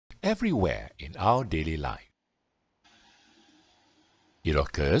everywhere in our daily life. It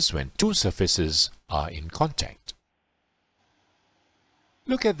occurs when two surfaces are in contact.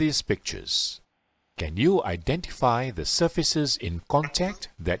 Look at these pictures. Can you identify the surfaces in contact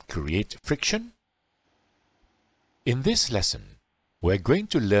that create friction? In this lesson, we're going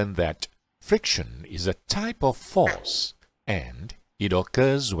to learn that friction is a type of force and it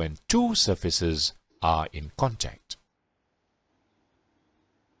occurs when two surfaces are in contact.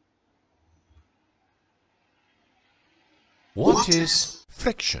 What is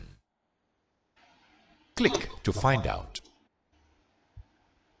friction? Click to find out.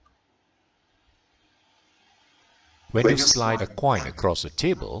 When you slide a coin across a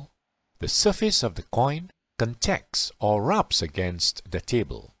table, the surface of the coin contacts or rubs against the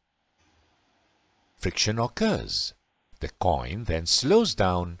table. Friction occurs. The coin then slows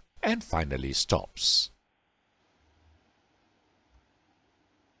down and finally stops.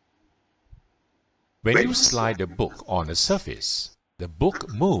 When you slide a book on a surface, the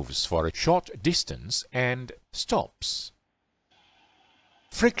book moves for a short distance and stops.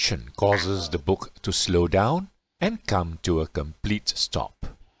 Friction causes the book to slow down and come to a complete stop.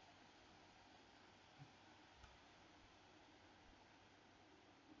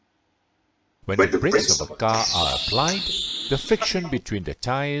 When the brakes of a car are applied, the friction between the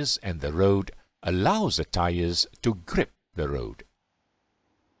tires and the road allows the tires to grip the road.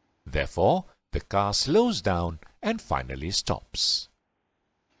 Therefore, the car slows down and finally stops.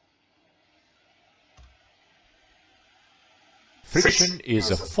 Friction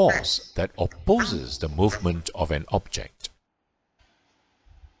is a force that opposes the movement of an object.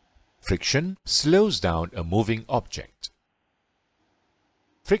 Friction slows down a moving object.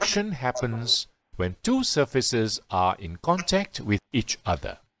 Friction happens when two surfaces are in contact with each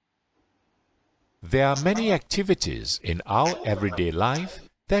other. There are many activities in our everyday life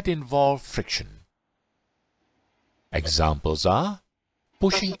that involve friction. Examples are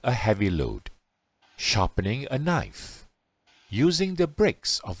pushing a heavy load, sharpening a knife, using the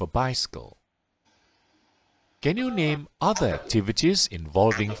brakes of a bicycle. Can you name other activities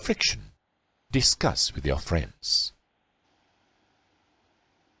involving friction? Discuss with your friends.